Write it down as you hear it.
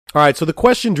All right, so the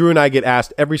question Drew and I get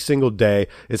asked every single day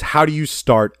is, how do you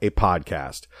start a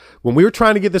podcast? When we were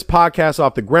trying to get this podcast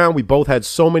off the ground, we both had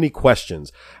so many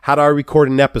questions. How do I record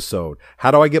an episode?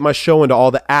 How do I get my show into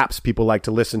all the apps people like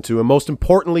to listen to? And most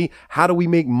importantly, how do we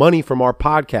make money from our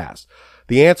podcast?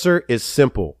 The answer is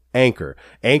simple. Anchor.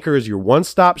 Anchor is your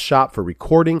one-stop shop for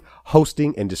recording,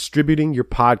 hosting, and distributing your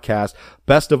podcast.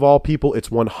 Best of all, people, it's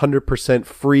 100%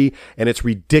 free, and it's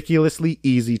ridiculously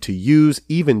easy to use.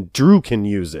 Even Drew can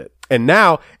use it. And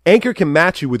now, Anchor can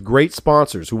match you with great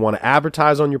sponsors who want to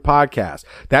advertise on your podcast.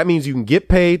 That means you can get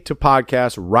paid to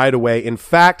podcast right away. In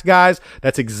fact, guys,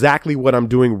 that's exactly what I'm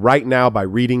doing right now by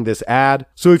reading this ad.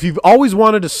 So if you've always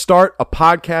wanted to start a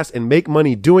podcast and make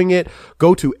money doing it,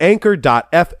 go to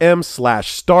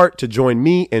anchor.fm/start to join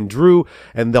me and Drew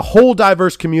and the whole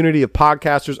diverse community of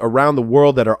podcasters around the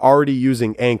world that are already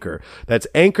using Anchor. That's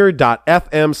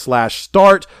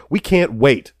anchor.fm/start. We can't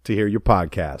wait to hear your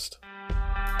podcast.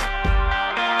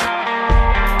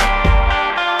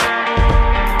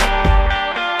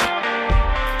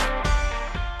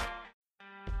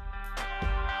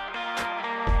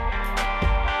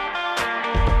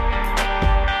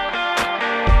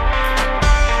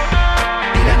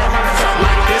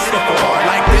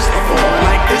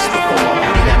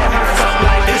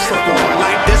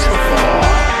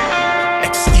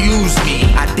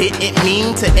 Didn't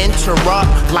mean to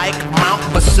interrupt like Mount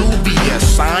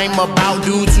Vesuvius. I'm about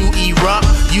due to erupt.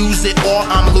 Use it or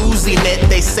I'm losing it.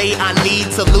 They say I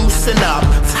need to loosen up.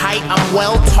 Tight, I'm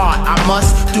well taught. I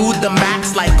must do the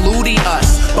max like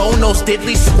gluteus. Bono's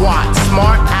diddly squat.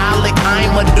 Smart Alec,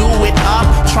 I'ma do it up.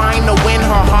 Trying to win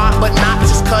her heart, but not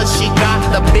just cause she got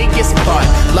the biggest butt.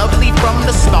 Lovely from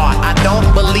the start. I don't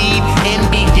believe in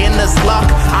beginner's luck.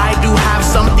 I do have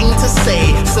something to say,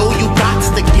 so you got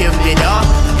to give it up.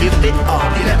 Give it up.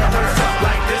 You never heard something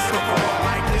like this before.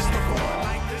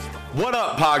 What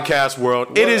up, podcast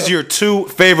world? It is your two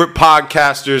favorite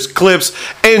podcasters, Clips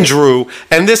and Drew,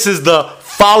 and this is the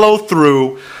Follow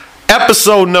Through,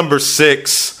 episode number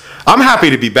 6. I'm happy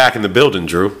to be back in the building,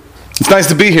 Drew. It's nice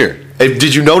to be here. Hey,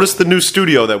 did you notice the new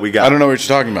studio that we got? I don't know what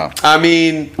you're talking about. I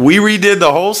mean, we redid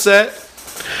the whole set.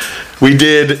 We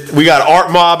got Art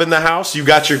Mob in the house. You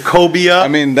got your Kobe up. I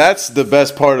mean, that's the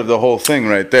best part of the whole thing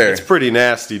right there. It's pretty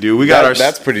nasty, dude. We got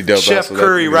that's pretty dope. Chef also.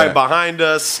 Curry right behind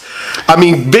us. I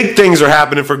mean, big things are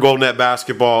happening for Golden Net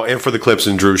Basketball and for the Clips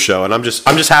and Drew show, and I'm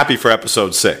just happy for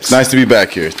episode 6. It's nice to be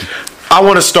back here. I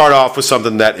want to start off with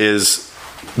something that is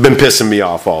been pissing me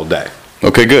off all day.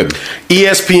 Okay, good.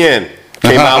 ESPN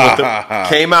came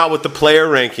out with the player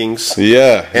rankings.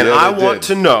 Yeah, and I want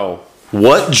to know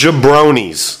what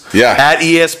jabronis at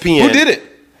ESPN. Who did it?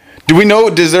 Do we know?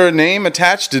 Is there a name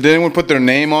attached? Did anyone put their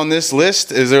name on this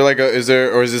list? Is there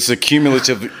or is this a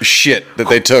cumulative shit that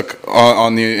they took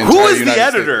on the entire Who is United the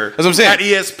editor States? That's what I'm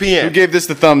saying. At ESPN? Who gave this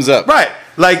the thumbs up? Right.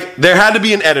 Like, there had to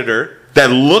be an editor that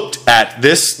looked at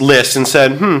this list and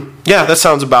said, yeah, that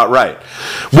sounds about right.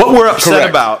 What we're upset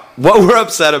about,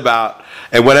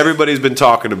 and what everybody's been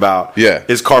talking about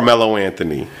is Carmelo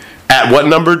Anthony. At what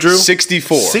number, Drew?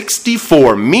 64.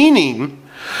 64, meaning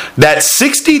that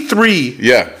 63.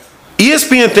 Yeah.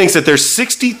 ESPN thinks that there's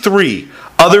 63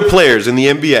 other players in the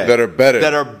NBA that are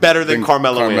better than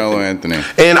Carmelo Anthony.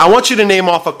 And I want you to name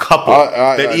off a couple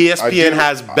that ESPN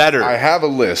has better. I have a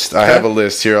list. I have a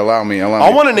list here. Allow me. I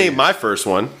want to name my first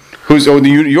one.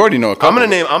 You already know a couple.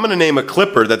 I'm gonna name a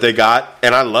Clipper that they got,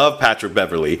 and I love Patrick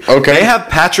Beverley. Okay. They have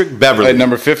Patrick Beverley at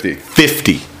number 50.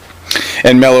 50.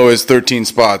 And Melo is 13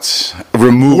 spots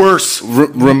removed.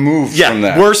 Removed from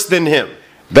that. Worse than him.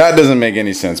 That doesn't make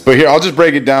any sense. But here, I'll just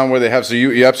break it down where they have. So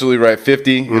you're absolutely right.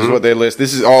 50 is what they list.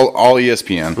 This is all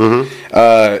ESPN.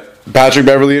 Patrick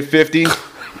Beverley at 50.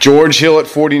 George Hill at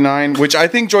 49, which I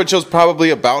think George Hill's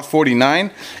probably about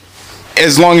 49,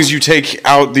 as long as you take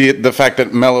out the fact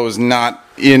that Melo is not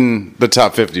in the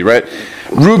top 50, right?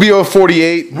 Rubio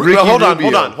 48.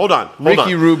 Hold on.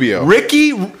 Ricky Rubio.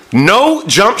 No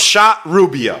jump shot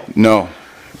Rubio. No.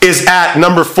 Is at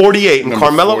number 48, and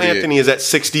Carmelo Anthony is at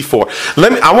 64.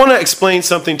 I want to explain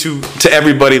something to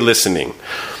everybody listening.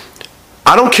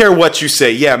 I don't care what you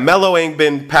say. Yeah, Melo ain't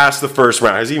been past the first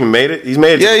round. Has he even made it? He's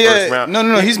made it to the first round.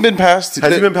 No. He's been past.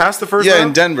 Has he been past the first round? Yeah,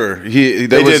 in Denver.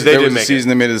 There was a season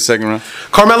they made it to the second round.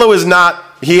 Carmelo is not.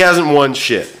 He hasn't won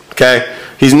shit. Okay,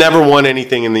 he's never won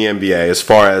anything in the NBA as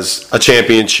far as a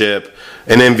championship,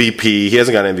 an MVP. He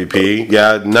hasn't got an MVP.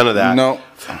 Yeah, none of that. No.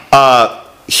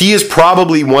 He is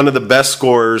probably one of the best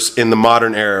scorers in the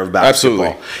modern era of basketball.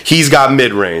 Absolutely. He's got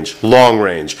mid-range, long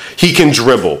range. He can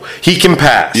dribble. He can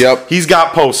pass. Yep. He's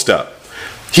got post-up.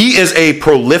 He is a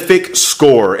prolific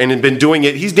scorer and has been doing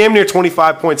it. He's damn near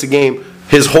 25 points a game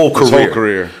his whole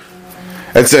career.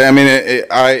 It's, I mean,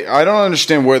 I don't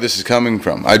understand where this is coming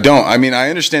from. I don't. I mean, I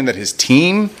understand that his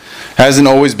team hasn't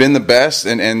always been the best,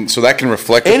 and so that can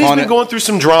reflect And upon he's been going through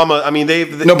some drama. I mean,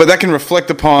 No, but that can reflect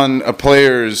upon a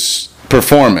player's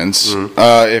performance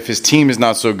if his team is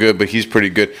not so good, but he's pretty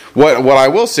good. What I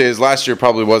will say is last year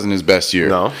probably wasn't his best year.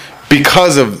 No.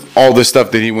 Because of all the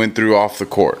stuff that he went through off the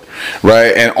court,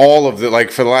 right? And all of the,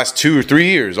 like, for the last 2 or 3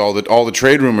 years, all the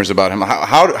trade rumors about him.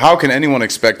 How can anyone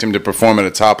expect him to perform at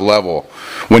a top level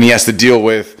when he has to deal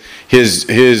with his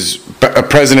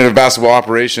president of basketball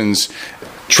operations?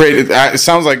 It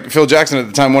sounds like Phil Jackson at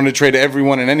the time wanted to trade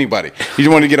everyone and anybody. He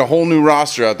wanted to get a whole new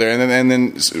roster out there, and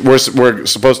then we're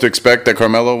supposed to expect that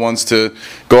Carmelo wants to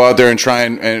go out there and try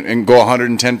and go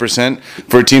 110%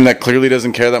 for a team that clearly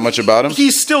doesn't care that much about him.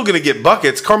 He's still going to get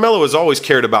buckets. Carmelo has always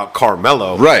cared about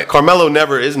Carmelo. Right. Carmelo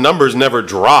his numbers never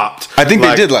dropped. I think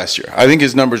they did last year. I think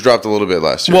his numbers dropped a little bit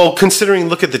last year. Well, considering,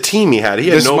 look at the team he had. He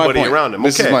had nobody around him.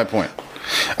 This is my point.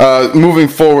 Moving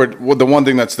forward, the one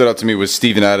thing that stood out to me was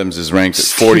Steven Adams is ranked at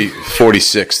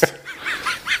 46th.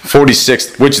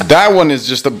 46th, which that one is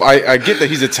just I get that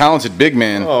he's a talented big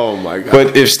man. Oh my God.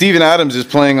 But if Steven Adams is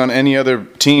playing on any other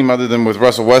team other than with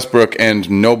Russell Westbrook and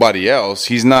nobody else,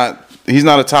 he's not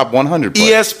a top 100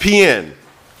 player. ESPN.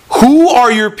 Who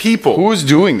are your people? Who is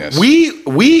doing this?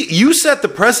 You set the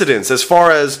precedence as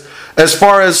far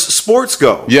as sports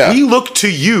go. Yeah. We look to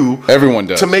you. Everyone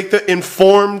does. To make the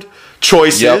informed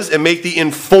choices and make the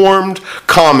informed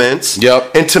comments.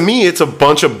 Yep. And to me, it's a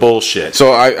bunch of bullshit.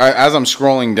 So I as I'm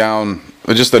scrolling down,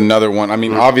 just another one. I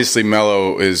mean, obviously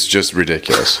Melo is just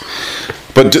ridiculous,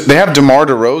 but they have DeMar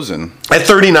DeRozan At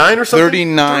 39 or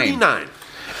something? 39.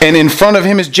 And in front of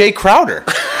him is Jay Crowder,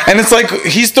 and it's like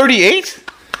he's 38.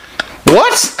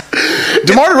 What?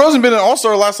 DeMar DeRozan been an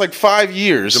All-Star the last 5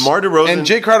 years. DeMar DeRozan and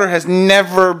Jay Crowder has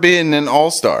never been an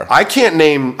All-Star. I can't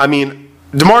name. I mean,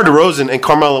 DeMar DeRozan and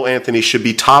Carmelo Anthony should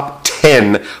be top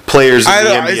 10 players in the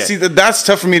NBA. See, that's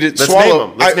tough for me to swallow. Name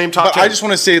them. Let's name top 10. I just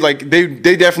want to say,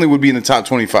 they definitely would be in the top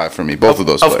 25 for me, both of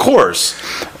those players. Of course.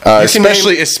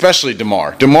 Especially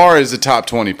DeMar. DeMar is a top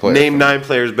 20 player. Name 9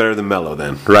 players better than Melo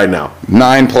then, right now.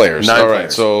 9 players. 9 All right,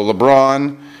 players. so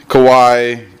LeBron,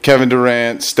 Kawhi, Kevin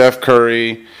Durant, Steph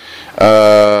Curry,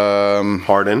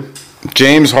 Harden.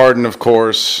 James Harden, of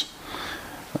course.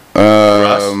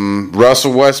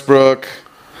 Russell Westbrook.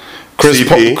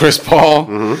 Chris Paul.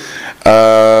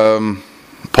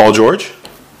 Paul George?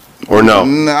 Or no?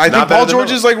 I think Paul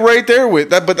George is right there with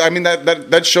that, but I mean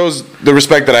that shows the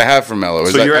respect that I have for Melo.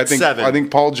 So you're at 7. I think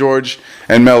Paul George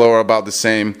and Melo are about the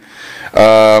same.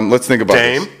 Let's think about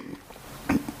this.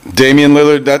 Damian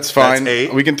Lillard, that's fine.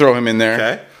 That's 8. We can throw him in there.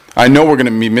 Okay. I know we're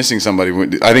going to be missing somebody.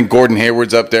 I think Gordon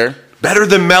Hayward's up there. Better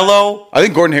than Melo? I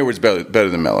think Gordon Hayward's better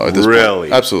than Melo at this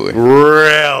point. Absolutely.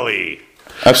 Really?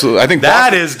 Absolutely. I think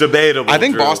that is debatable. I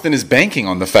think Boston is banking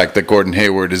on the fact that Gordon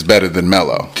Hayward is better than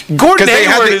Melo. Gordon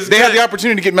Hayward is They had the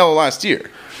opportunity to get Melo last year.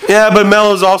 Yeah, but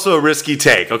Melo's also a risky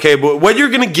take, okay? But what you're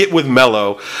going to get with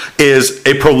Melo is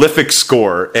a prolific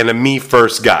scorer and a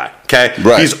me-first guy, okay?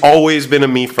 Right. He's always been a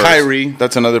me-first. Kyrie,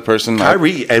 that's another person.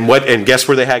 Kyrie, and guess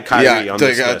where they had Kyrie on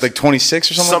this list? Like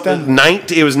 26 or something like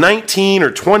that? It was 19 or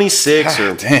 26.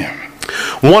 Damn.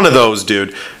 One of those,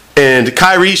 dude. And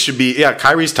Kyrie should be,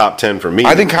 Kyrie's top 10 for me.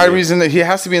 I think Kyrie's he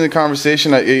has to be in the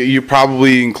conversation. You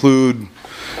probably include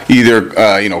either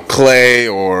Clay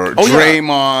or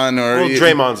Draymond or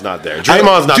Draymond's not there.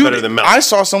 Draymond's not better than Melo. I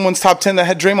saw someone's top 10 that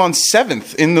had Draymond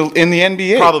 7th in the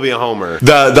NBA. Probably a homer.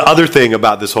 The other thing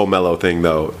about this whole Melo thing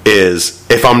though is,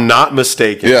 if I'm not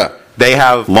mistaken, they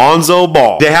have Lonzo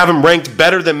Ball. They have him ranked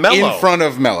better than Melo. In front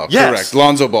of Melo, yes. Correct.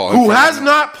 Lonzo Ball. Who has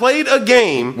not played a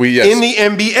game in the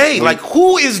NBA.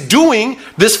 Who is doing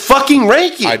this fucking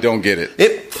ranking? I don't get it.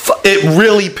 It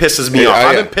really pisses me off.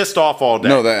 I've been pissed off all day.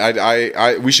 No,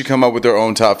 we should come up with our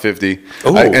own top 50.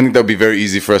 Ooh. I think that would be very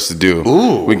easy for us to do.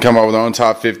 Ooh. We can come up with our own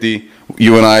top 50.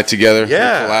 You and I together,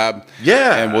 collab,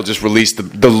 and we'll just release the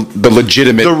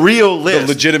legitimate, the real list,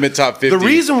 the legitimate top 50. The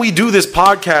reason we do this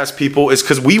podcast, people, is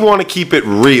because we want to keep it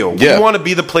real. We want to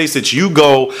be the place that you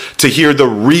go to hear the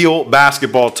real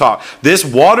basketball talk. This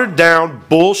watered down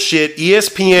bullshit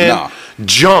ESPN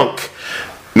junk.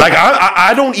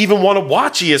 I don't even want to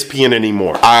watch ESPN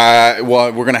anymore.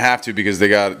 Well, we're gonna have to because they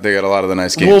got a lot of the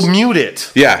nice games. We'll mute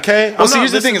it. Yeah. Okay. Well, see,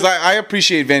 here's the thing: is I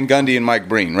appreciate Van Gundy and Mike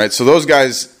Breen, right? So those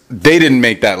guys. They didn't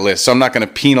make that list, so I'm not going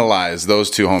to penalize those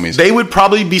two homies. They would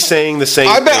probably be saying the same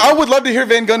thing. I would love to hear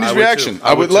Van Gundy's reaction.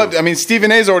 I would love. I mean,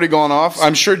 Stephen A's already gone off.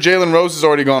 I'm sure Jalen Rose has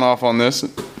already gone off on this.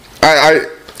 Why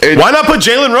not put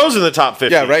Jalen Rose in the top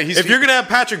 50? Yeah, right. If you're going to have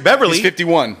Patrick Beverly, he's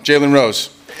 51. Jalen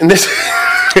Rose. And this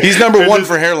He's number one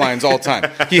for hairlines all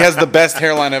time. He has the best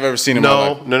hairline I've ever seen in my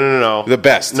life. No. The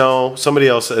best. No, somebody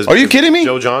else has. Are you kidding me?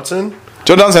 Joe Johnson?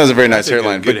 Joe Johnson has a very nice a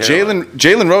hairline, good but hairline.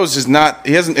 Jalen Rose is not.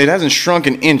 It hasn't shrunk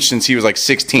an inch since he was like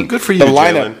 16. Good for you, The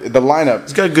Jalen. lineup.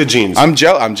 He's got good genes. I'm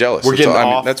jealous. We're getting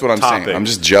That's what I'm topic. saying. I'm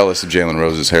just jealous of Jalen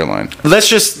Rose's hairline. Let's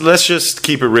just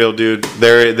keep it real, dude.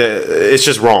 It's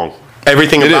just wrong.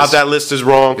 Everything about that list is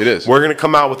wrong. It is. We're gonna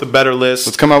come out with a better list.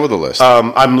 Let's come out with a list.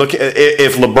 I'm looking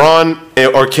if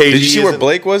LeBron or KD. Did you see where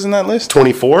Blake was in that list?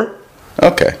 24.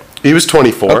 Okay. He was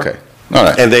 24. Okay. All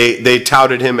right. And they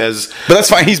touted him as. But that's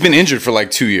fine. He's been injured for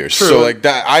like 2 years. True. So like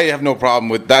that, I have no problem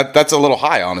with that. That's a little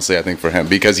high, honestly, I think, for him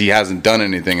because he hasn't done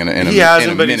anything in a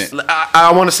minute.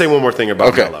 I want to say one more thing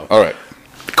about Melo. All right.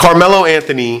 Carmelo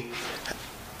Anthony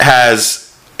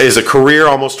is a career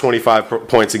almost 25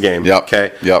 points a game. Yep.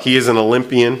 Okay. Yep. He is an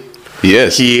Olympian. He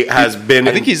is. He has been.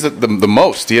 I think he's the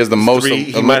most. He has the most.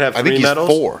 He might have 3 I think medals.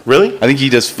 he's 4. Really? I think he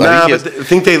does. Nah, I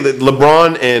think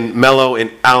LeBron and Melo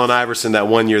and Allen Iverson that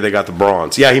one year they got the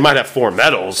bronze. Yeah, he might have 4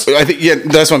 medals. I think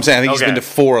that's what I'm saying. I think he's been to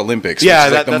 4 Olympics. Yeah,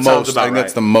 which is like the that most. sounds about I think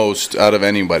that's right. the most out of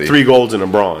anybody. 3 golds and a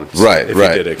bronze. Right, if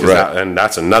right, he did it, right. and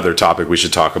that's another topic we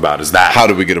should talk about. Is that How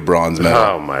did we get a bronze medal?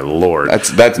 Oh my lord!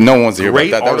 That's no one's to hear Great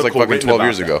about that. That was like article fucking written 12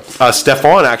 years about ago. that.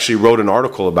 Stephon actually wrote an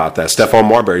article about that. Stephon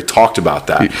Marbury talked about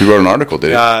that. He wrote an article, did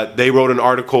he? They wrote an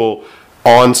article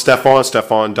on Stephon.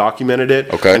 Stephon documented it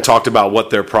and talked about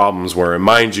what their problems were. And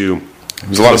mind you, It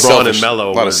was a lot LeBron of and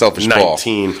Melo a lot of selfish ball.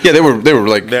 19. Yeah, they were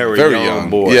like They were very young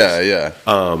boys. Yeah.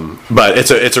 But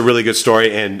it's a really good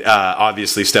story, and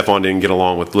obviously Stephon didn't get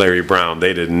along with Larry Brown.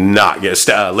 They did not get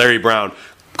Larry Brown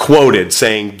quoted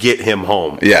saying, "Get him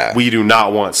home." Yeah. We do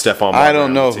not want Stephon. I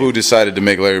don't know who decided to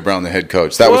make Larry Brown the head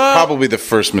coach. That was probably the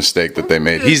first mistake that they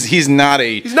made. He's not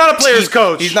a player's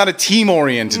coach. He's not a team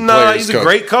oriented. No, he's a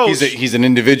great coach. He's an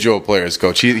individual player's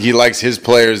coach. He likes his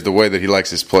players the way that he likes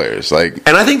his players. Like,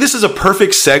 and I think this is a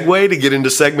perfect segue to get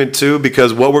into segment 2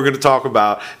 because what we're going to talk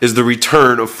about is the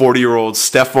return of 40-year-old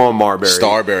Stephon Marbury.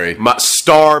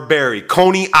 Starberry,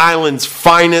 Coney Island's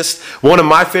finest, one of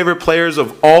my favorite players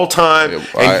of all time,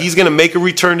 and he's going to make a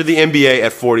return to the NBA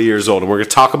at 40 years old, and we're going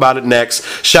to talk about it next.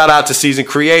 Shout out to Season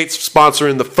Creates,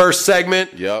 sponsoring the first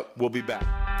segment. Yep. We'll be back.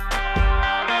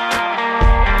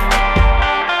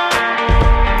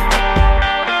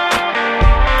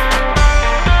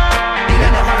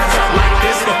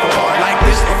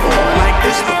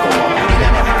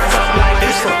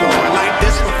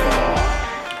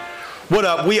 What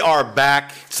up? We are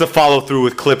back. It's the follow through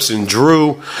with Clips and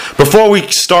Drew. Before we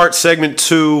start segment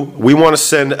 2, we want to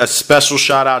send a special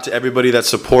shout out to everybody that's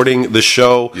supporting the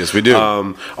show. Yes, we do.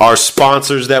 Our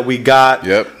sponsors that we got.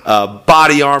 Yep.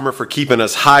 Body Armor for keeping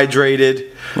us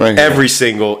hydrated. Right. Every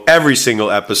single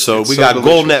episode. We so got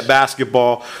delicious. GoldNet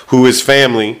Basketball, who is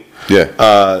family.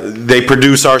 Yeah. They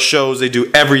produce our shows. They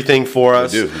do everything for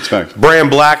us. They do. It's fact. Brand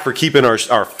Black for keeping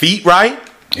our feet right.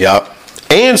 Yep.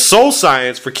 And Soul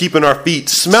Science for keeping our feet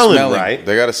smelling right.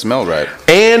 They got to smell right.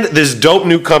 And this dope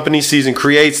new company, Season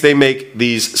Creates, they make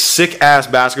these sick-ass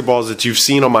basketballs that you've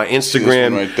seen on my Instagram.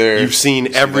 This one right there. You've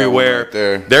seen everywhere. Right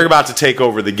there. They're about to take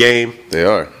over the game. They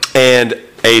are. And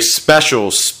a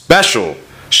special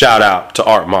shout out to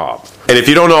Art Mob. And if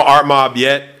you don't know Art Mob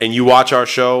yet, and you watch our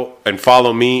show and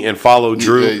follow me and follow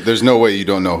Drew, There's no way you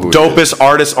don't know who. dopest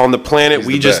artist on the planet. He's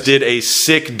we the just best. did a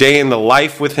sick day in the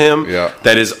life with him. Yeah.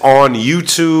 That is on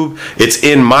YouTube. It's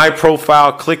in my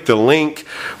profile. Click the link.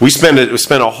 We spent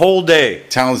a whole day.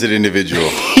 Talented individual.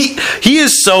 He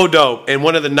is so dope and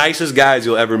one of the nicest guys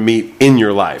you'll ever meet in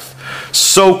your life.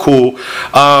 So cool.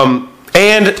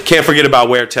 And can't forget about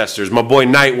Wear Testers. My boy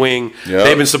Nightwing. Yep.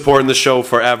 They've been supporting the show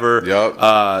forever.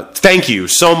 Yep. Thank you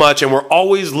so much. And we're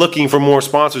always looking for more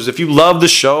sponsors. If you love the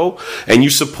show and you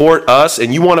support us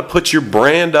and you want to put your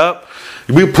brand up,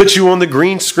 we'll put you on the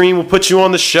green screen. We'll put you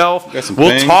on the shelf.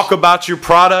 We'll talk about your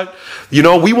product. You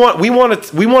know, we want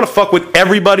to fuck with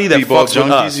everybody that B-ball fucks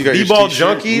with us. junkies. You got your B-ball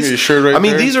t-shirt. junkies. You got your shirt right I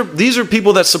mean, there. these are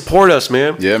people that support us,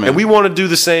 man. Yeah, man. And we want to do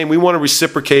the same. We want to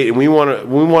reciprocate, and we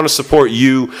want to support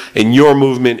you and your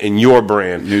movement and your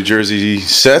brand. New Jersey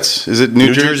Sets? Is it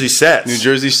New Jersey Sets? New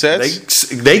Jersey Sets?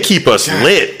 They keep us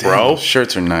lit, bro.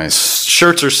 Shirts are nice.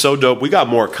 Shirts are so dope. We got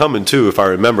more coming too, if I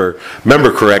remember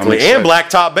correctly. And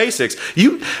Blacktop Basics.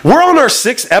 We're on our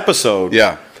 6th episode.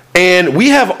 Yeah. And we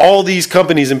have all these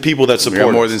companies and people that support We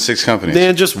got more us. than 6 companies.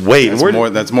 Man, just wait.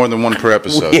 That's more than one per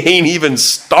episode. We ain't even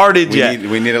started yet.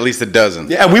 We need at least a dozen.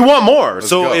 Yeah, and we want more.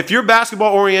 So go. if you're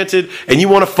basketball oriented and you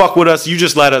want to fuck with us, you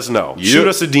just let us know. Shoot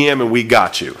us a DM and we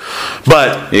got you.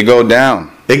 But You go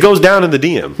down. it goes down in the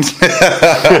DM.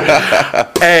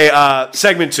 Hey,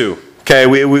 segment 2. Okay,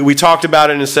 we talked about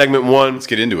it in segment 1. Let's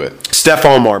get into it.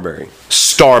 Stephon Marbury.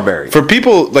 Starbury. For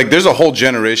people, like, there's a whole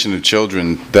generation of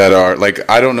children that are, like,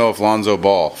 I don't know if Lonzo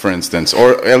Ball, for instance,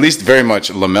 or at least very much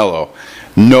LaMelo,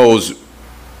 knows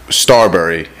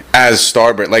Starbury as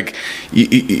Starbury. Like,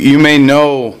 you may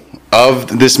know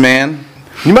of this man.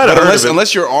 You might have heard of him.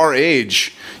 Unless you're our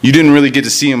age, you didn't really get to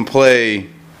see him play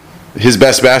his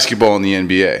best basketball in the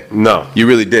NBA. No. You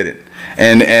really didn't.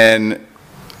 And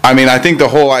I mean, I think the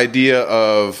whole idea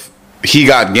of he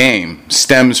got game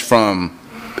stems from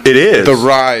the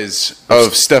rise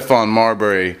of Stephon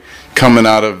Marbury coming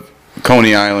out of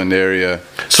Coney Island area.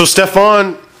 So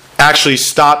Stephon actually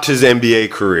stopped his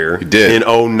NBA career in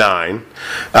 2009.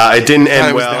 It didn't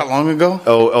end well. Was that long ago?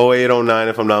 2008, 2009,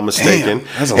 if I'm not mistaken. Damn,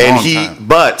 that's a long time.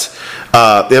 But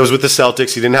it was with the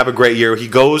Celtics. He didn't have a great year. He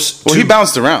goes. Well, he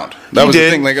bounced around. That was the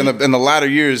thing. Like in the latter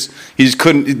years, it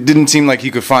didn't seem like he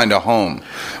could find a home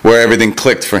where everything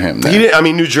clicked for him. I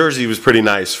mean, New Jersey was pretty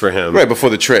nice for him. Right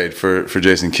before the trade for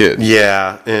Jason Kidd.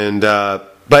 Yeah, and.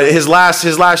 But his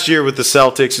last year with the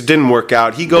Celtics, it didn't work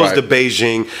out. He goes to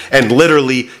Beijing and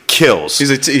literally kills. He's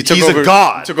a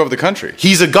god. He took over the country.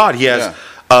 He's a god. He has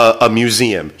a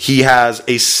museum. He has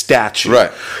a statue.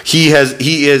 Right. He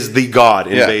is the god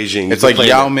in Beijing. It's like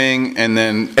Yao Ming and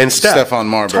Stephon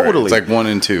Marbury. Totally. It's like 1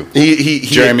 and 2.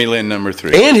 Jeremy Lin number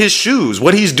 3. And his shoes.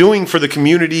 What he's doing for the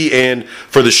community and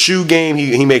for the shoe game.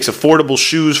 He makes affordable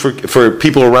shoes for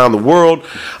people around the world.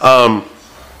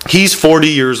 He's 40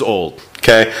 years old.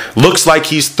 Okay, looks like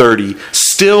he's 30,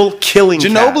 still killing.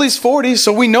 Ginobili's 40,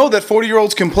 so we know that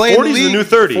 40-year-olds can play in the league. 40's the new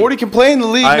 30. 40 can play in the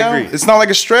league now. I agree. It's not like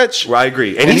a stretch. I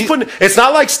agree. And he's putting. It's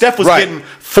not like Steph was getting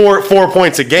four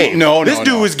points a game. This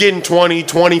dude was getting 20,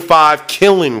 25,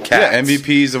 killing cats. Yeah,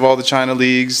 MVPs of all the China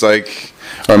leagues. Like,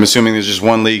 or I'm assuming there's just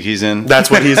one league he's in. That's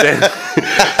what he's in.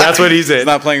 That's what he's in. He's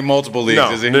not playing multiple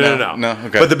leagues, is he? No.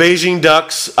 Okay. But the Beijing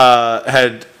Ducks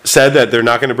had said that they're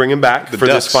not going to bring him back for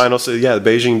this final. Yeah, the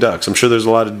Beijing Ducks. I'm sure there's a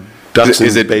lot of ducks in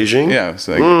Beijing. Yeah, it's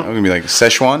like I'm gonna be like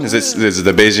Szechuan. Is it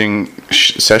the Beijing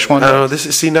Szechuan? I don't know.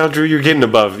 See now, Drew, you're getting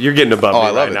above me I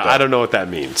love right it, now. though. I don't know what that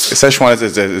means. Szechuan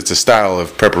it's a style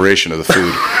of preparation of the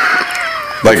food.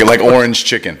 like orange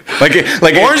chicken. Like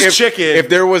orange chicken. If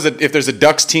there's a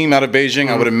Ducks team out of Beijing,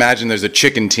 I would imagine there's a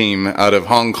chicken team out of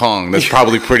Hong Kong. That's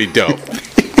probably pretty dope.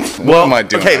 What am I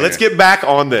doing? Okay, let's get back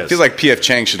on this. I feel like P.F.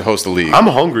 Chang should host the league. I'm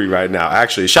hungry right now,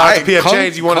 actually. Shout out to P.F.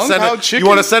 Chang. You want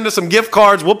to send us some gift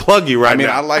cards? We'll plug you right now.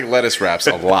 I like lettuce wraps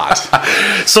a lot.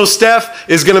 So Steph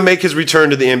is going to make his return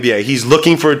to the NBA. He's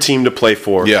looking for a team to play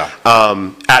for. Yeah.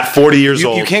 At 40 years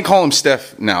old. You can't call him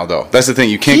Steph now, though. That's the thing.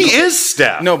 You can't. He is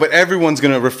Steph. No, but everyone's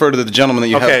going to refer to the gentleman that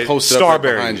you have posted up right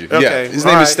behind you. Okay. Yeah. His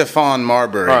name is Stephon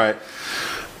Marbury. All right.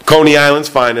 Coney Island's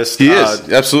finest. He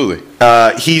is, absolutely.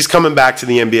 He's coming back to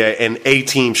the NBA, and a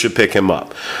team should pick him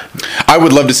up. I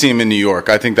would love to see him in New York.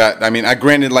 I think that,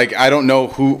 granted, like, I don't know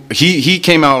who, he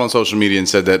came out on social media and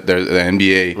said that the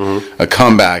NBA, a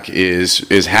comeback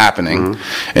is happening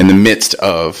in the midst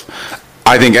of,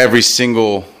 I think every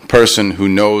single person who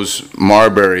knows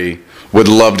Marbury would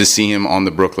love to see him on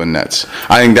the Brooklyn Nets.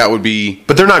 I think that would be,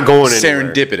 but they're not going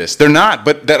serendipitous. Anywhere. They're not,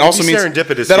 but that also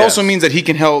means also means that he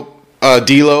can help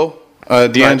D'Angelo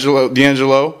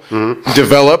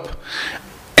develop,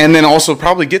 and then also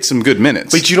probably get some good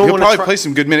minutes. But you don't want to probably play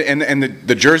some good minutes, and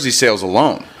the jersey sales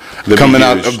alone coming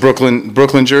out of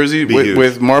Brooklyn jersey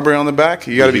with Marbury on the back.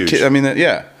 You got to be kidding.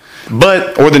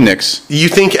 But or the Knicks. You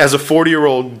think as a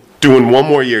 40-year-old doing one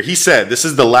more year? He said this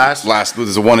is the last. This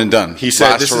is a one and done. He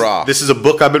said this is a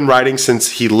book I've been writing since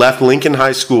he left Lincoln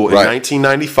High School in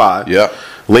 1995. Yeah.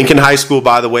 Lincoln High School,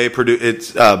 by the way,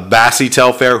 it's Bassie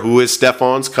Telfair, who is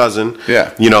Stephon's cousin.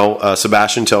 Yeah.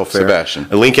 Sebastian Telfair.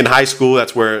 At Lincoln High School,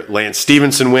 that's where Lance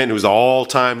Stevenson went, who was the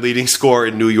all-time leading scorer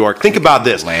in New York. Think about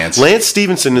this. Lance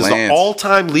Stevenson is the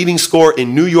all-time leading scorer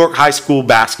in New York high school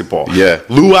basketball. Yeah.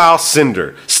 Lou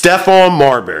Alcindor, Stephon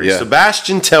Marbury,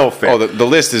 Sebastian Telfair. Oh, the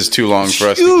list is too long for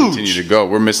us to continue to go.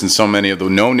 We're missing so many of the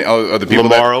people.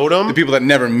 Lamar Odom. The people that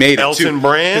never made it. Elton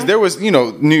Brand. Because there was,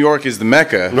 New York is the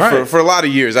mecca for a lot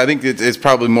of years. I think it's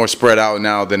probably more spread out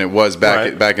now than it was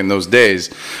back in those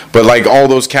days. But like all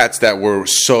those cats that were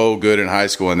so good in high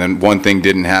school, and then one thing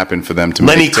didn't happen for them to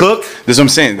Lenny Cook. This is what I'm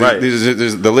saying.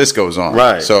 The list goes on.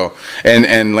 Right. So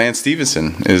and Lance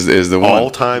Stevenson is the one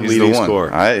all-time leading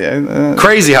scorer.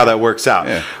 Crazy how that works out.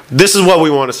 Yeah. This is what we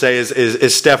want to say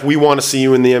is Steph. We want to see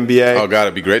you in the NBA. Oh God,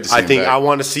 it'd be great to see. I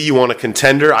want to see you on a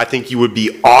contender. I think you would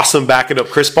be awesome backing up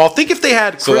Chris Paul. Think if they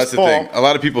had Chris Paul. So that's the thing. A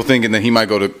lot of people thinking that he might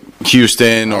go to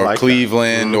Houston or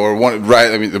Cleveland or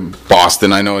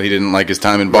Boston. I know he didn't like his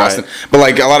time in Boston, but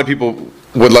like a lot of people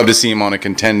would love to see him on a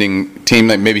contending team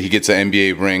that maybe he gets an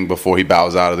NBA ring before he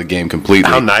bows out of the game completely.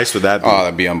 How nice would that be? Oh,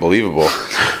 that'd be unbelievable.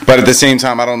 But at the same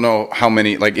time, I don't know how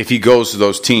many. Like, if he goes to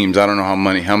those teams, I don't know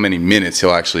how many minutes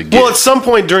he'll actually get. Well, at some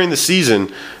point during the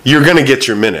season, you're going to get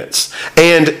your minutes.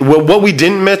 And what we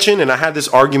didn't mention, and I had this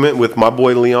argument with my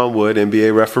boy Leon Wood,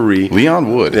 NBA referee.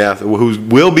 Leon Wood, yeah, who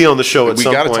will be on the show at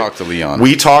some point. We got to talk to Leon.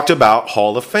 We talked about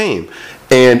Hall of Fame.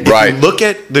 And if you look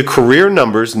at the career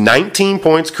numbers, 19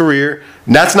 points career.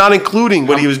 That's not including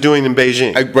what he was doing in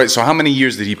Beijing. Right. So how many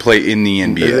years did he play in the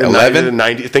NBA? 11?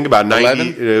 90. Think about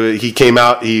 90. He came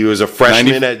out. He was a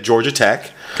freshman at Georgia Tech,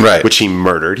 right? Which he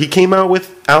murdered. He came out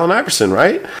with Allen Iverson,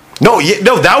 right? No,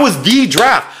 that was the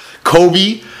draft.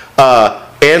 Kobe,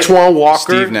 Antoine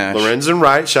Walker, Steve Nash, Lorenzen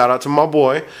Wright. Shout out to my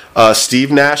boy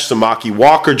Steve Nash, Samaki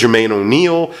Walker, Jermaine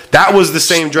O'Neal. That was the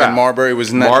same draft. And Marbury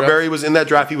was in that draft? Marbury was in that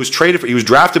draft. He was traded. He was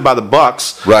drafted by the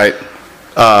Bucks. Right.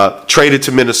 Traded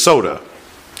to Minnesota.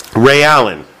 Ray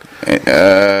Allen.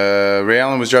 Ray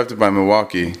Allen was drafted by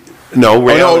Milwaukee. No,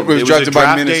 Ray Allen. It was drafted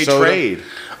by Minnesota. Trade.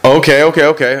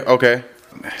 Okay.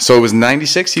 So it was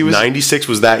 96. He was 96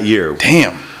 was that year.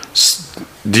 Damn.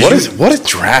 What a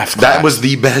draft class. That was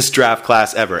the best draft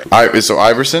class ever. So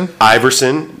Iverson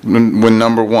went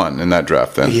number 1 in that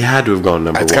draft. Then he had to have gone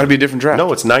number 1. It's got to be a different draft.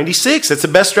 No, it's 96. That's the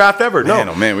best draft ever.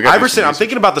 Man, we got Iverson. I'm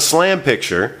thinking about the Slam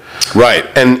picture. Right.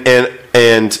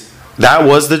 And that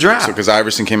was the draft. So because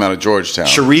Iverson came out of Georgetown.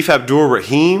 Sharif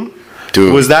Abdul-Rahim.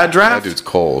 Dude, was that draft? That dude's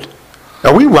cold.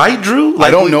 Are we right, Drew? I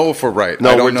don't know if we're right.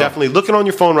 No, we're definitely looking on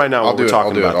your phone right now. I'll do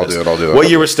it. What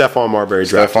year was Stephon Marbury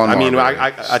drafted? I mean,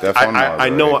 I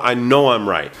know I'm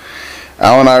right.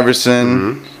 Allen Iverson.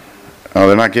 Mm-hmm. Oh,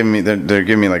 they're not giving me. They're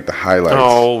giving me like the highlights.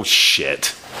 Oh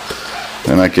shit.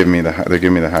 They're not giving me the. They're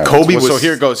giving me the highlights. Kobe was. So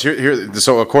here it goes. Here.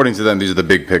 So according to them, these are the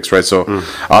big picks, right? So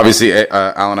obviously,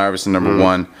 Allen Iverson number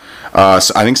 1.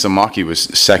 So I think Samaki was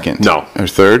second. No. Or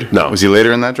third? No. Was he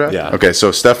later in that draft? Yeah. Okay,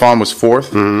 so Stephon was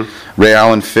 4th. Mm-hmm. Ray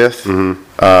Allen 5th.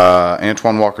 Mm-hmm.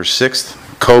 Antoine Walker 6th.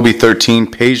 Kobe 13.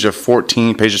 Peja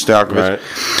 14. Peja Stojakovic.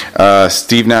 Right.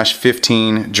 Steve Nash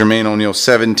 15. Jermaine O'Neal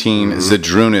 17. Mm-hmm.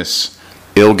 Zydrunas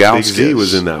Ilgauskas. Big Z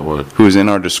was in that one. Who is in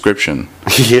our description.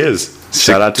 He is.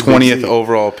 Shout out to 20th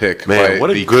overall pick. Man, what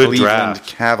a good Cleveland draft.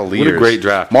 Cavaliers. What a great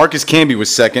draft. Marcus Camby was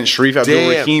 2nd. Sharif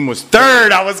Abdul-Rahim was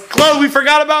 3rd. I was close. We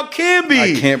forgot about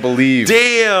Camby. I can't believe.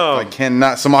 Damn. I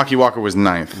cannot. Samaki Walker was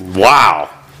 9th. Wow.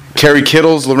 Kerry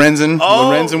Kittles, Lorenzen.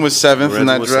 Lorenzen was 7th in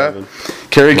that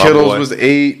draft. Kerry Kittles was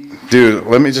 8. Dude,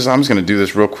 I'm just going to do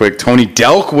this real quick. Tony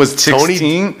Delk was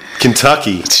 16.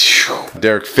 Kentucky.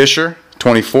 Derek Fisher,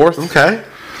 24th. Okay.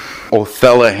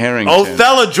 Othella Harrington.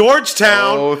 Othella,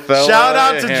 Georgetown. Shout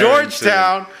out to Harrington.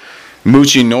 Georgetown.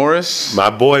 Moochie Norris. My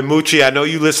boy Moochie. I know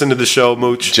you listen to the show,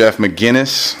 Mooch. Jeff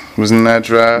McGinnis was in that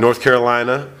draft. North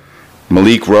Carolina.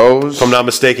 Malik Rose. If I'm not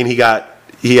mistaken, he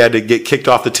had to get kicked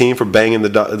off the team for banging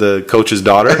the coach's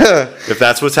daughter. If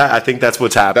that's what's I think that's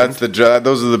what's happened. That's the draft.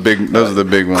 Those are the big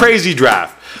ones. Crazy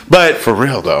draft. But for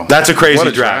real though, that's a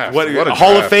crazy draft. What a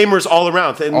Hall of Famers all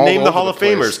around. Name the Hall of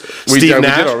Famers. Steve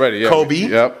Nash, Kobe.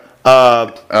 Yep.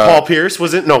 Paul Pierce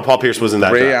was it? No, Paul Pierce was in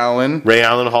that. Ray draft.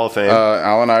 Allen, Hall of Fame.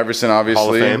 Allen Iverson, obviously.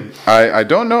 Hall of Fame. I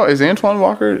don't know. Is Antoine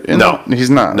Walker in? No, he's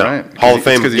not. No. Right? Hall of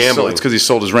Fame of gambling. It's because he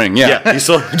sold his ring. Yeah, he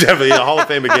sold definitely Hall of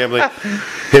Fame of gambling.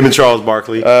 Him and Charles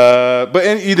Barkley. But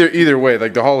either way,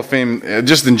 like the Hall of Fame,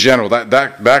 just in general,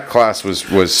 that class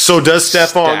was. So does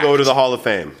Stephon go to the Hall of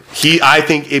Fame? I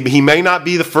think he may not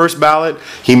be the first ballot.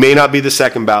 He may not be the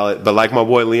second ballot. But like my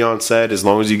boy Leon said, as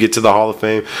long as you get to the Hall of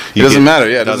Fame, it doesn't matter.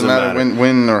 Yeah, it doesn't matter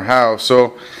when or how.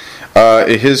 So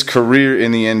his career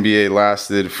in the NBA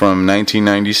lasted from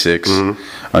 1996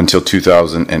 until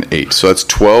 2008. So that's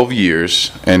 12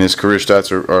 years, and his career stats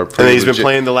are pretty. And he's legit. Been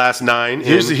playing the last 9.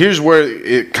 Here's where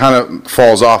it kind of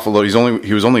falls off a little.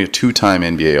 He was only a 2-time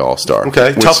NBA All-Star.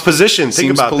 Okay, tough position.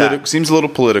 Think about that. Seems a little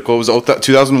political. It was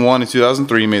 2001 and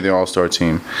 2003 he made the All-Star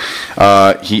team.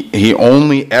 He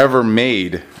only ever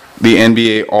made the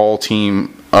NBA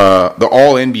All-Team. The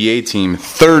All NBA team,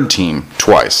 3rd team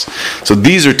twice. So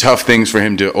these are tough things for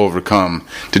him to overcome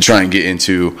to try and get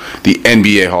into the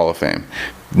NBA Hall of Fame.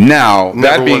 Now,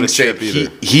 that being said,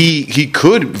 he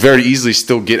could very easily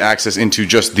still get access into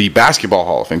just the Basketball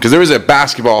Hall of Fame, because there is a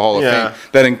Basketball Hall of Fame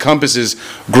that encompasses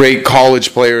great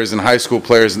college players and high school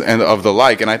players and of the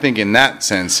like, and I think in that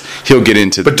sense he'll get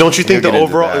into. But don't you think the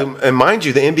overall, and mind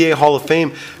you, the NBA Hall of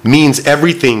Fame means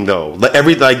everything though.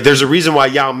 There's a reason why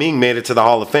Yao Ming made it to the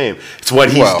Hall of Fame. It's what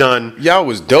he's done. Yao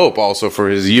was dope also for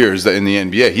his years in the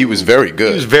NBA. He was very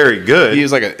good. He was very good. He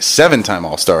was like a 7-time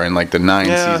All-Star in like the 9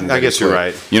 seasons. I guess you're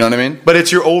right. You know what I mean? But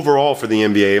it's your overall for the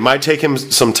NBA. It might take him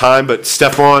some time, but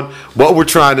Stephon, what we're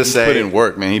trying to say, put in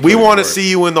work, man. We want to see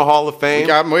you in the Hall of Fame.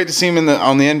 I'm waiting to see him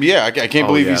on the NBA. I can't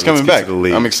believe he's coming back.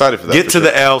 I'm excited for that. Get to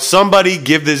the L. Somebody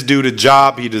give this dude a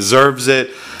job. He deserves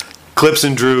it. Clips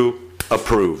and Drew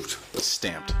approved.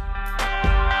 Stamped.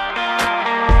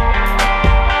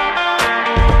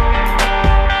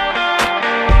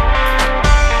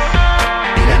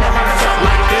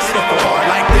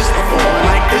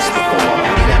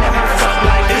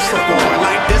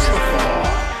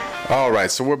 All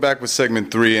right, so we're back with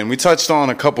segment 3, and we touched on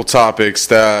a couple topics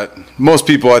that most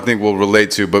people I think will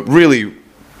relate to, but really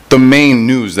the main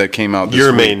news that came out this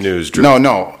Your week. main news, Drew.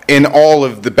 No, in all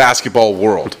of the basketball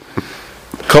world.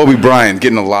 Kobe Bryant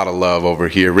getting a lot of love over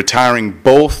here, retiring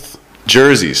both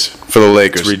jerseys for the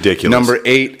Lakers. It's ridiculous. Number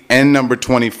 8 and number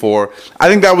 24. I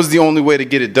think that was the only way to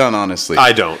get it done, honestly.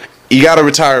 I don't. You got to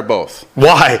retire both.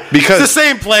 Why? Because it's the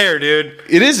same player, dude.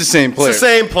 It is the same player. It's the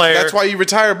same player. That's why you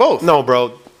retire both. No,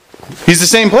 bro. He's the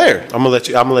same player. I'm gonna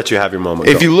let you have your moment.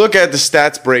 If you look at the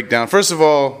stats breakdown, first of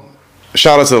all,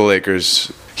 shout out to the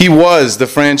Lakers. He was the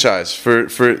franchise for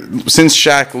since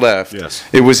Shaq left. Yes.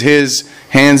 It was his,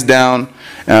 hands down.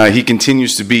 He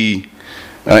continues to be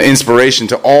inspiration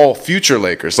to all future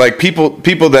Lakers. Like people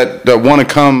that want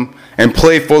to come and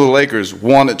play for the Lakers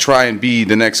want to try and be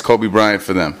the next Kobe Bryant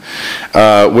for them,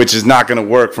 which is not going to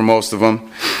work for most of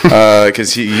them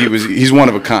because he's one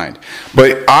of a kind.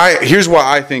 But here's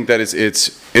why I think that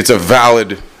it's a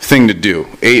valid thing to do.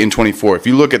 8 and 24. If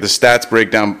you look at the stats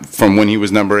breakdown from when he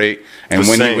was number 8 and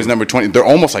when he was number 20, they're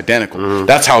almost identical. Mm-hmm.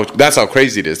 That's how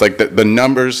crazy it is. Like the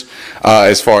numbers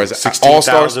as far as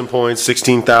 16,000 points,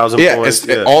 16,000 points.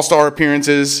 Yeah, all-star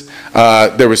appearances.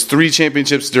 There was 3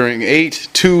 championships during 8,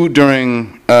 2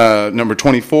 during number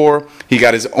 24. He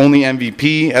got his only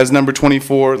MVP as number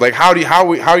 24. Like how are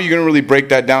you going to really break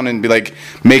that down and be like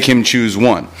make him choose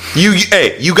one?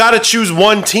 You got to choose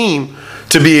one team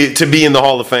to be in the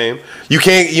Hall of Fame. You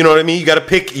can't, you know what I mean? You got to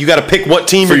pick what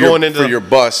team you're going into. For your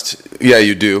bust, yeah,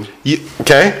 you do.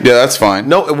 Okay? Yeah, that's fine.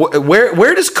 No,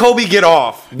 where does Kobe get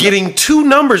off? Getting 2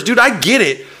 numbers, dude. I get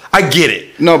it.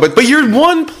 No, but you're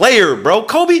one player, bro.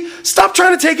 Kobe, stop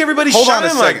trying to take everybody's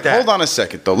shine like that. Hold on a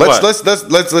second, though.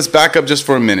 Let's back up just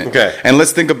for a minute. Okay. And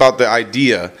let's think about the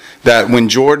idea that when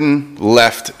Jordan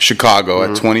left Chicago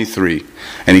at 23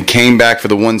 and he came back for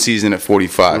the one season at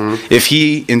 45, if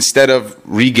he, instead of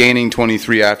regaining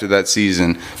 23 after that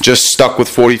season, just stuck with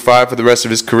 45 for the rest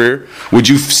of his career, would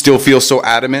you still feel so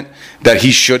adamant that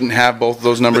he shouldn't have both of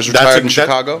those numbers retired in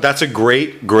Chicago? That's a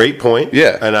great point.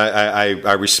 Yeah. And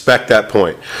I respect that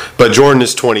point. But Jordan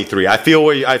is 23. I feel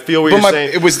what you're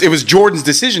saying. It was Jordan's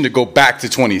decision to go back to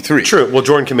 23. True. Well,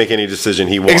 Jordan can make any decision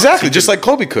he wants. Exactly, just like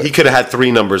Kobe could. He could have had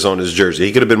 3 numbers on his jersey.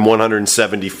 He could have been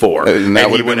 174. And that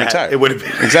would have been retired. It would have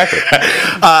been. Exactly.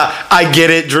 I get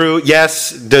it, Drew.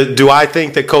 Yes. Do I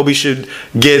think that Kobe should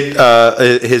get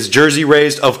his jersey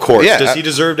raised? Of course. Yeah. Does he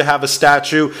deserve to have a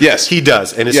statue? Yes. He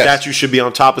does. And his statue should be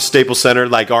on top of Staples Center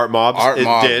like Art Mob's.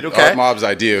 Art Mob's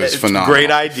idea is phenomenal.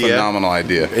 Great idea. Phenomenal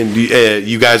idea. And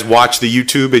you guys watch the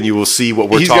YouTube and you will see what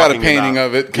we're talking about. He's got a painting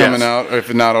of it coming out,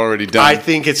 if not already done. I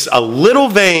think it's a little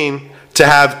vain to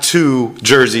have 2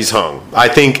 jerseys hung. I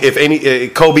think if any,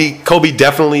 Kobe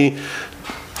definitely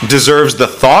deserves the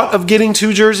thought of getting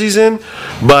 2 jerseys in,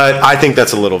 but I think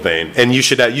that's a little vain. And you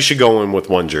should go in with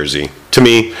 1 jersey to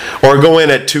me, or go in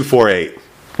at 248.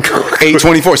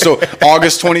 8/24. So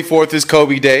August 24th is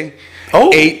Kobe Day. Oh,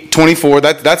 8/24.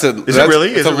 That's a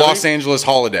really? It's a Los Angeles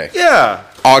holiday. Yeah.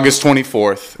 August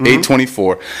 24th,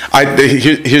 8/24.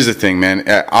 Here's the thing, man.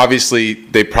 Obviously,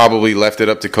 they probably left it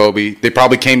up to Kobe. They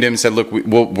probably came to him and said, "Look,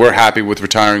 we're happy with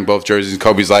retiring both jerseys." And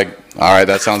Kobe's like, "All right,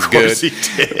 that sounds good." He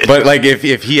did. But like,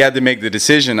 if he had to make the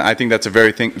decision, I think that's a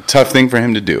very tough thing for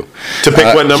him to do. To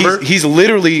pick what number? He's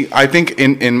literally, I think,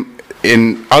 in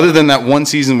other than that one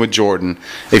season with Jordan,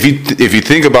 if you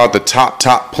think about the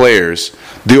top players,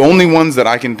 the only ones that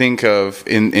I can think of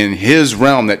in his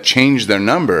realm that changed their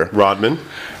number, Rodman.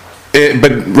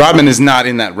 But Rodman is not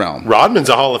in that realm. Rodman's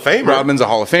a Hall of Famer. Rodman's a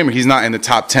Hall of Famer. He's not in the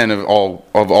top 10 of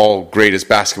all greatest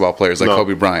basketball players like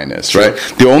Kobe Bryant is, right?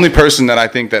 The only person that I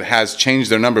think that has changed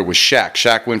their number was Shaq.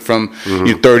 Shaq went from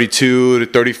 32 to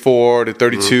 34 to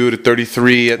 32 to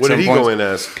 33 at some point. What did he go in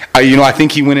as? I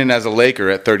think he went in as a Laker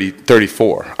at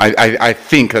 34. I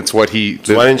think that's what he...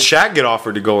 So why didn't Shaq get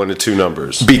offered to go into 2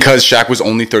 numbers? Because Shaq was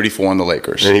only 34 on the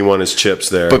Lakers. And he won his chips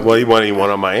there. But he won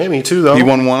on Miami too, though. He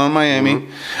won 1 on Miami.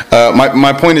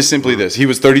 My point is simply this: he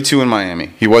was 32 in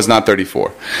Miami. He was not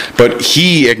 34, but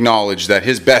he acknowledged that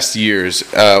his best years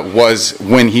was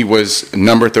when he was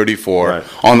number 34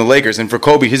 on the Lakers. And for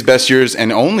Kobe, his best years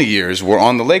and only years were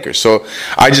on the Lakers. So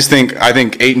I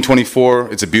think 8 and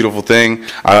 24, it's a beautiful thing.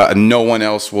 No one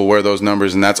else will wear those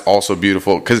numbers, and that's also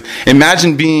beautiful. Because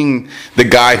imagine being the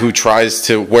guy who tries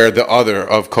to wear the other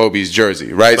of Kobe's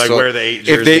jersey, right? Like so wear the 8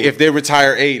 jersey. If they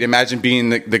retire 8, imagine being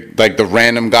the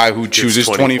random guy who chooses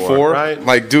 24. Right?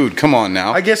 Like, dude, come on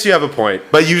now. I guess you have a point,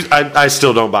 but I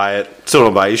still don't buy it.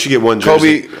 You should get one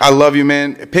jersey. Kobe, I love you,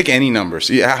 man. Pick any numbers.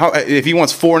 If he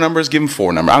wants 4 numbers, give him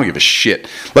 4 numbers. I don't give a shit.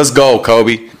 Let's go,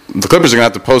 Kobe. The Clippers are gonna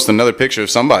have to post another picture of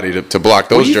somebody to block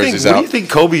those jerseys out. What do you think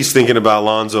Kobe's thinking about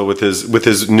Lonzo with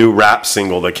his new rap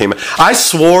single that came out? I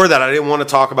swore that I didn't want to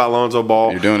talk about Lonzo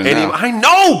Ball. You're doing it now. I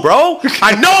know, bro.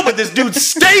 I know, but this dude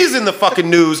stays in the fucking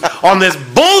news on this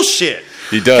bullshit.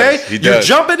 He does. Okay? He does.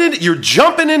 You're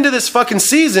jumping into this fucking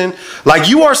season like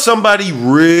you are somebody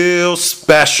real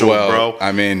special, bro.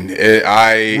 I mean,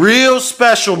 real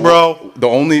special, bro.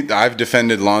 I've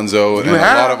defended Lonzo in a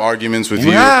lot of arguments with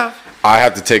you. I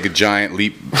have to take a giant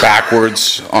leap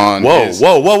backwards on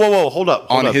whoa. Hold up.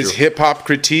 On his hip hop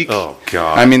critique. Oh,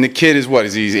 God. I mean, the kid is what?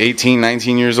 Is he 18,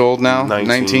 19 years old now?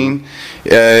 19?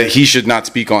 He should not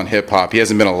speak on hip hop. He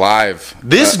hasn't been alive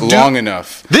long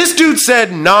enough. This dude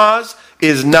said Nas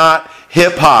is not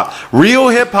hip hop. Real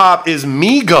hip hop is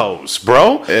Migos,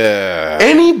 bro.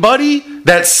 Anybody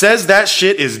that says that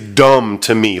shit is dumb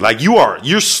to me. Like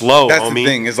you're slow, That's homie. The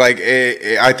thing. It's like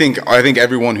I think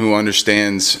everyone who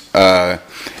understands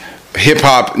hip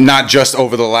hop, not just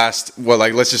over the last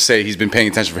let's just say he's been paying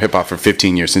attention for hip hop for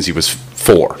 15 years since he was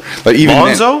 4. Like even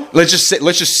Lonzo? Then, let's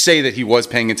just say that he was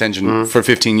paying attention for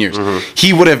 15 years.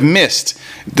 He would have missed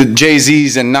the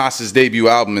Jay-Z's and Nas's debut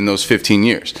album in those 15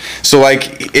 years. So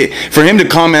for him to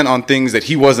comment on things that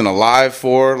he wasn't alive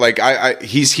for,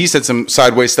 he said some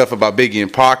sideways stuff about Biggie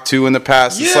and Pac too in the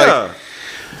past. Yeah. It's like,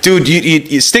 dude,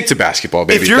 you stick to basketball,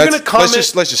 baby. If you're gonna comment,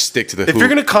 let's just stick to the. If you're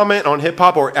gonna comment on hip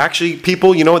hop, or actually,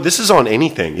 people, you know what? This is on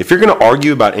anything. If you're gonna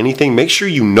argue about anything, make sure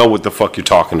you know what the fuck you're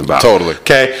talking about. Totally.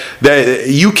 Okay.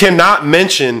 You cannot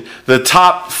mention the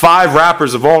top 5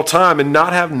 rappers of all time and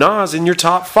not have Nas in your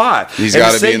top 5. He's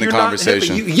got to be in the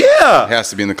conversation. He has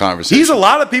to be in the conversation. He's a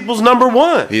lot of people's number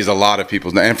 1. He's a lot of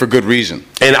people's, and for good reason.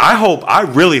 And I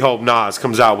really hope Nas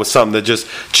comes out with something that just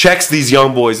checks these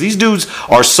young boys. These dudes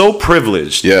are so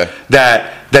privileged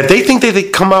that they think they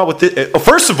come out with it.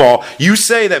 First of all, you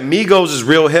say that Migos is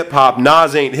real hip hop,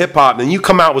 Nas ain't hip hop, then you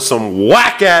come out with some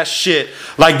whack ass shit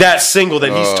like that single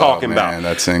that he's talking about.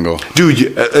 That single,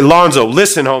 dude. Alonzo,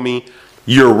 listen, homie,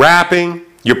 you're rapping.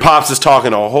 Your pops is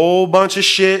talking a whole bunch of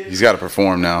shit. He's got to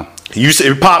perform now.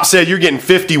 Your pop said you're getting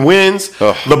 50 wins.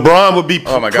 LeBron would be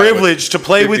privileged to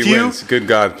play with you. Wins. Good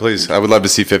God, please. I would love to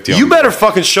see 50. You better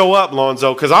fucking show up,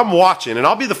 Lonzo, because I'm watching, and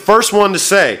I'll be the first one to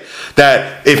say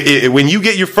that if when you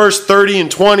get your first 30 and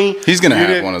 20, he's gonna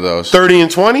have one of those. 30 and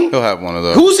 20. He'll have one of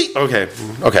those. Who's he?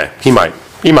 Okay, he might.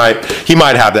 He might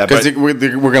have that because we're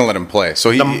going to let him play, so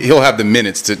he'll have the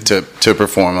minutes to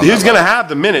perform. He's going to have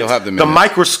the minutes. He'll have the minutes. The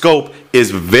microscope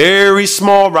is very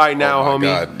small right now, homie.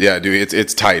 God. Yeah, dude,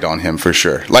 it's tight on him for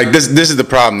sure. Like this is the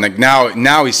problem. Like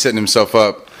now he's setting himself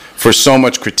up for so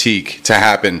much critique to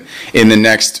happen in the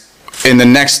next 10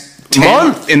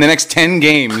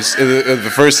 games of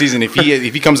the first season. If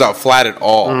he comes out flat at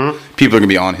all, people are gonna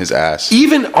be on his ass.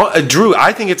 Even Drew,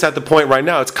 I think it's at the point right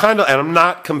now. It's kind of, and I'm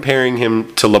not comparing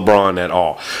him to LeBron at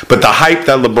all, but the hype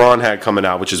that LeBron had coming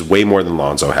out, which is way more than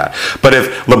Lonzo had. But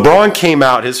if LeBron came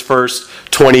out his first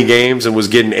 20 games and was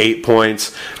getting 8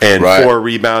 points and 4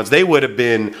 rebounds, they would have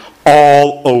been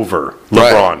all over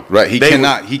LeBron. Right.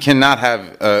 He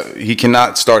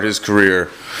cannot start his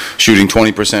career shooting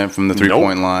 20% from the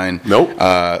 3-point line. Nope.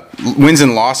 Wins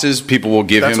and losses, people will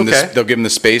give him this. They'll give him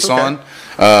the space on.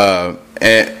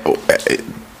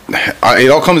 It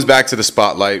all comes back to the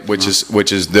spotlight, which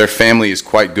is their family is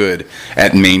quite good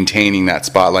at maintaining that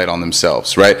spotlight on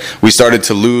themselves. Right. We started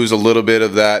to lose a little bit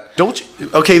of that. Don't you?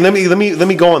 Okay. Let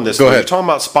me go on this. Go ahead. You're talking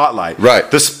about spotlight. Right.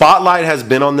 The spotlight has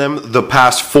been on them the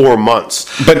past 4 months,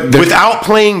 but without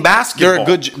playing basketball.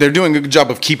 They're doing a good job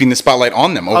of keeping the spotlight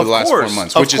on them over the last 4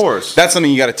 months. That's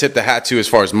something you got to tip the hat to as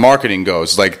far as marketing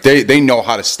goes. Like they know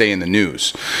how to stay in the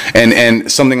news, and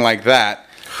something like that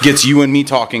gets you and me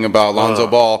talking about Lonzo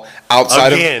Ball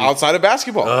outside Again. of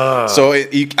basketball. So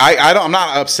I'm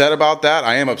not upset about that.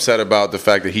 I am upset about the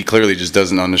fact that he clearly just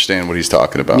doesn't understand what he's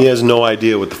talking about. He has no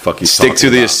idea what the fuck he's talking about. Stick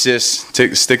to the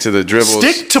assists. Stick to the dribbles.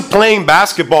 Stick to playing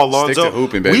basketball, Lonzo. Stick to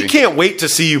hooping, baby. We can't wait to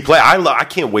see you play. I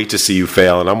can't wait to see you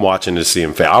fail, and I'm watching to see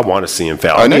him fail. I want to see him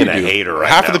fail. I I'm know being you a do. hater right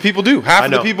Half now. of the people do. Half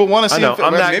of the people want to see him fail.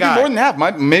 I'm that Maybe guy. more than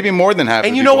half. Maybe more than half.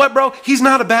 And of you people. know what, bro? He's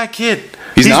not a bad kid.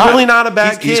 He's not. really not a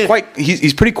bad kid.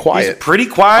 He's pretty quiet. He's pretty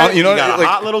quiet. You know, he got a like-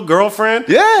 hot little girlfriend.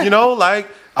 Yeah. You know, like,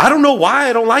 I don't know why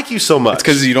I don't like you so much. It's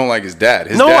because you don't like his dad.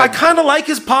 His no, dad, I kind of like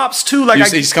his pops too. Like,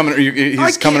 he's coming. He's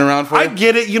I coming get- around for I you.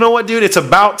 get it. You know what, dude? It's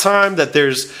about time that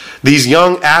there's these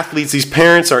young athletes. These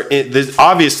parents are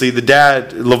obviously the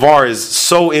dad LeVar is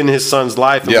so in his son's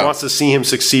life and Yeah. wants to see him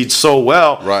succeed so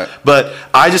well. Right. But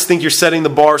I just think you're setting the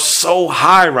bar so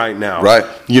high right now. Right.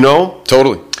 You know.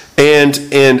 Totally.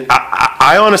 And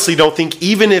I honestly don't think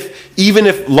even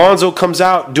if Lonzo comes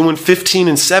out doing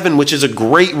 15-7, which is a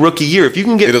great rookie year, if you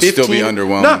can get It'll 15, still be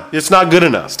underwhelming. No, it's not good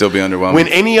enough. Still be underwhelming. When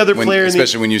any other player,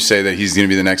 especially when you say that he's going to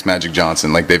be the next Magic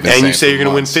Johnson, like they've been and saying you say for you're going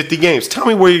to win months. 50 games. Tell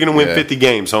me where you're going to win Yeah. 50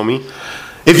 games, homie.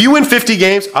 If you win 50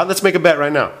 games, let's make a bet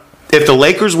right now. If the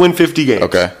Lakers win 50 games,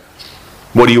 Okay.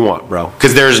 what do you want, bro?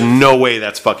 Because there's no way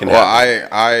that's fucking Well,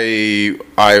 happening.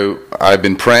 I've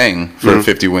been praying for a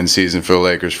 50-win season for the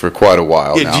Lakers for quite a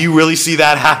while now. Do you really see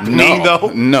that happening,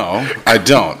 though? No, I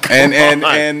don't. And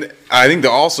on. I think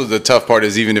also the tough part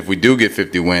is even if we do get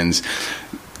 50 wins,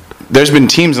 there's been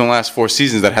teams in the last 4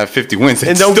 seasons that have 50 wins that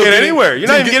And don't still get didn't- anywhere. You're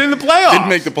not didn't even getting the playoffs. Didn't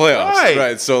make the playoffs.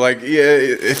 Right. So like,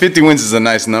 yeah, 50 wins is a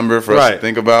nice number for us Right. to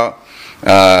think about.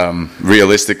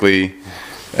 Realistically,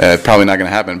 probably not going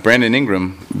to happen. Brandon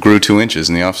Ingram grew 2 inches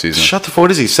in the offseason. Shut the fuck.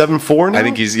 What is he, 7'4" now? I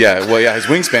think he's his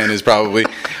wingspan is probably.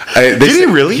 Did he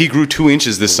really? He grew 2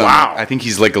 inches this summer. Wow. I think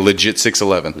he's like a legit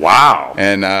 6'11". Wow.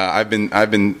 And I've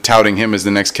been touting him as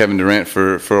the next Kevin Durant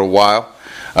for a while.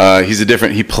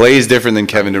 He plays different than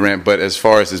Kevin Durant, but as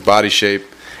far as his body shape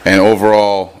and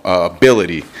overall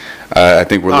ability, I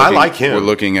think I like him. We're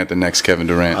looking at the next Kevin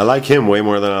Durant I like him way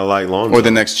more than I like Lonzo. or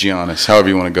the next Giannis, however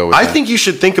you want to go with I that. think you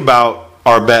should think about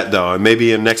our bet, though, and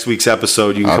maybe in next week's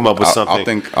episode you can come up with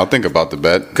something. I'll think about the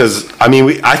bet. Because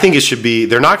I think it should be.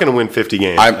 They're not going to win 50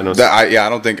 games. I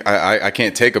don't think I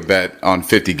can't take a bet on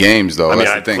 50 games though.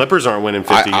 That's the thing. Clippers aren't winning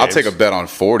 50 games. I'll take a bet on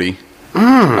 40.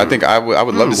 I think I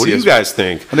would love to see. What do you guys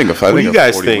think? I think a What do you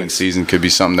guys 40-win think? season could be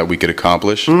something that we could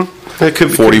accomplish. It could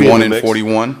be 41 in the and mix.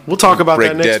 41. We'll talk about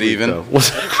break that next dead week, even. though.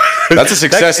 That's a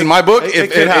success in my book.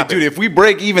 It could happen. Dude, if we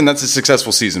break even, that's a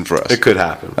successful season for us. It could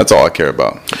happen. That's all I care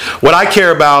about. What I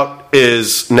care about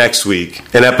is next week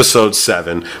in episode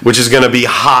 7, which is going to be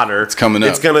hotter. It's coming up.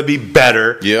 It's going to be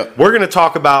better. Yep. We're going to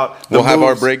talk about. We'll have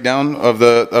our breakdown of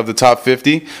the top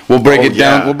 50. We'll break it down.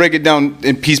 yeah. We'll break it down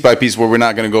in piece by piece, where we're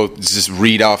not going to go just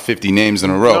read off 50 names in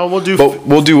a row. No, we'll do. But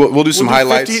we'll do some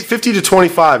highlights. 50 to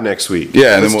 25 next week.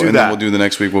 Yeah, and Let's then do and that. then we'll do the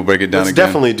next week. We'll break it down Let's again.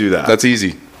 definitely do that. That's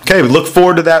easy. Okay, we look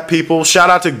forward to that, people. Shout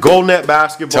out to GoldNet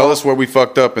Basketball. Tell us where we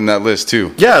fucked up in that list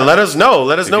too. Yeah, let us know.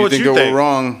 Let us know If what you you think think. we're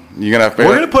wrong, you're gonna have to.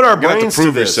 We're gonna put our you're gonna have brains to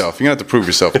prove to this. yourself. You're gonna have to prove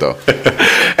yourself though.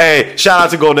 Hey, shout out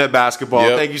to GoldNet Basketball.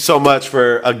 Yep. Thank you so much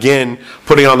for again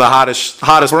putting on the hottest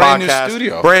Brand new podcast.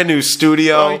 studio. Brand new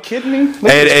studio. Are you kidding me? Look at And,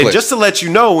 this and place. just to let you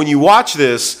know, when you watch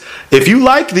this, if you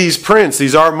like these prints,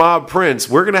 these Art Mob prints,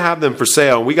 we're gonna have them for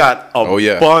sale. And we got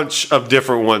a bunch of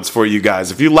different ones for you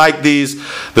guys. If you like these,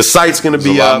 the site's gonna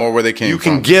be a lot up. more where they came You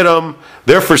can from. get them.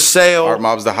 They're for sale. Art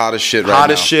Mob's the hottest shit right now.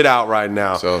 Hottest shit out right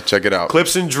now. So check it out.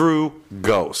 Clips and Drew,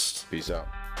 Ghost. Peace out.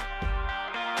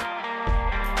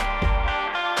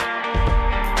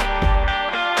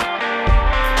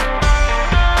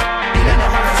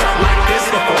 Like this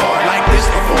before, like this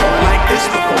before, like this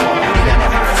before. You never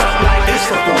heard something like this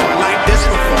before, like this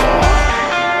before.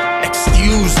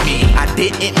 Excuse me, I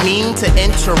didn't mean to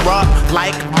interrupt.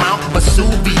 Like Mount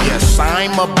Vesuvius,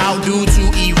 I'm about due to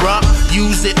erupt.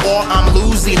 Use it or I'm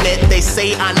losing it. They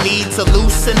say I need to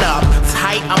loosen up.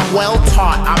 Tight, I'm well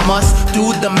taught. I must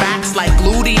do the max like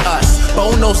gluteus.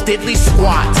 Bono's diddly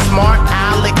squat. Smart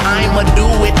Alec, I'ma do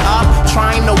it up.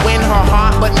 Trying to win her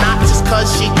heart, but not just cause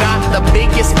she got the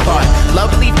biggest butt.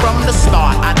 Lovely from the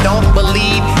start. I don't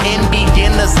believe